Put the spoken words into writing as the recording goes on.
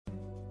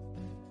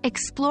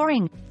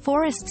Exploring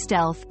forest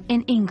stealth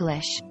in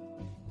English.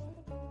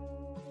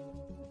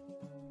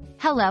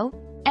 Hello,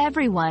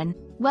 everyone.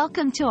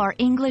 Welcome to our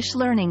English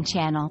learning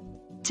channel.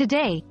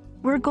 Today,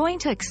 we're going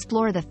to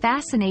explore the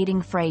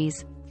fascinating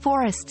phrase,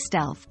 forest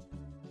stealth.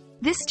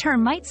 This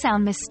term might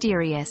sound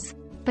mysterious,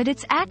 but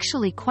it's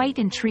actually quite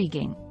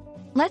intriguing.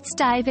 Let's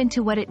dive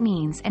into what it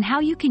means and how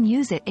you can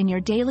use it in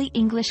your daily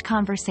English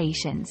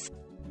conversations.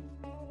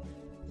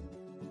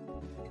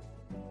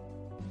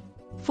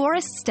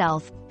 Forest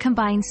stealth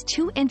combines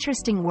two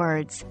interesting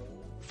words,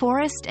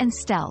 forest and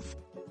stealth.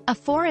 A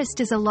forest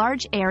is a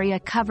large area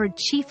covered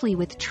chiefly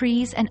with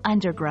trees and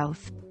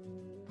undergrowth.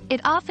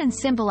 It often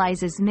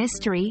symbolizes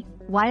mystery,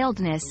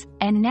 wildness,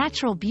 and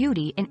natural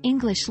beauty in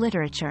English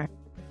literature.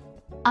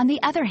 On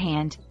the other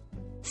hand,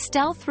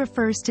 stealth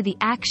refers to the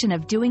action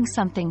of doing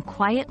something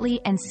quietly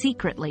and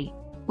secretly,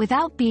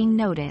 without being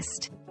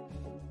noticed.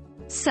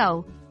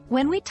 So,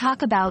 when we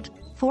talk about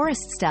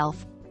forest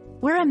stealth,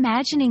 we're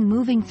imagining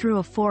moving through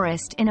a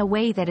forest in a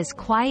way that is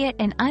quiet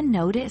and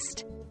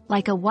unnoticed,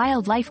 like a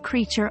wildlife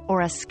creature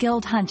or a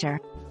skilled hunter.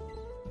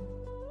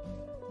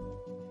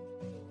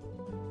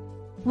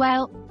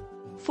 While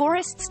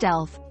forest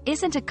stealth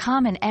isn't a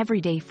common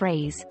everyday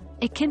phrase,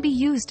 it can be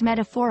used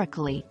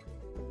metaphorically.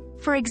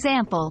 For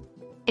example,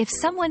 if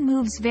someone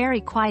moves very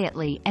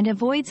quietly and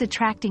avoids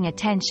attracting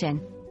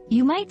attention,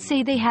 you might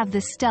say they have the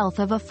stealth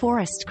of a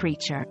forest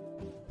creature.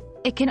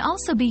 It can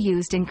also be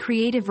used in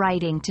creative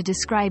writing to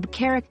describe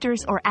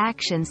characters or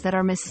actions that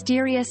are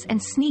mysterious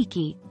and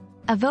sneaky,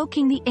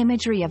 evoking the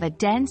imagery of a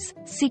dense,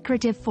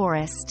 secretive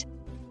forest.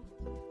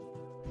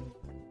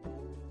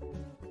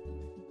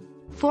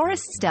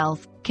 Forest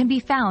stealth can be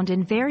found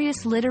in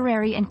various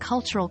literary and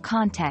cultural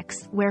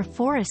contexts where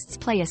forests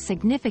play a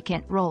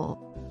significant role.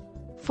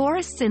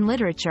 Forests in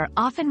literature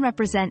often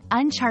represent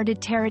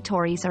uncharted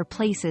territories or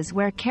places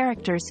where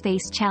characters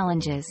face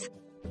challenges.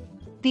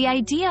 The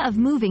idea of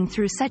moving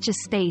through such a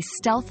space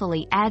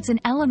stealthily adds an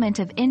element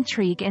of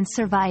intrigue and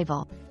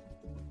survival.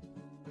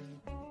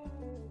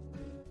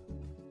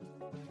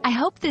 I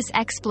hope this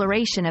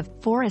exploration of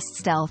forest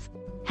stealth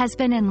has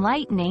been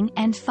enlightening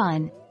and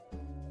fun.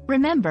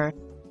 Remember,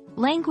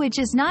 language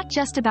is not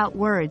just about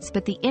words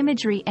but the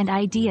imagery and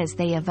ideas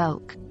they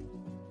evoke.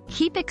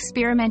 Keep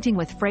experimenting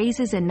with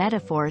phrases and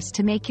metaphors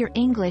to make your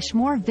English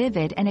more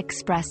vivid and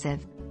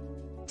expressive.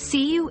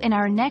 See you in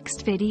our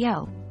next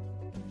video.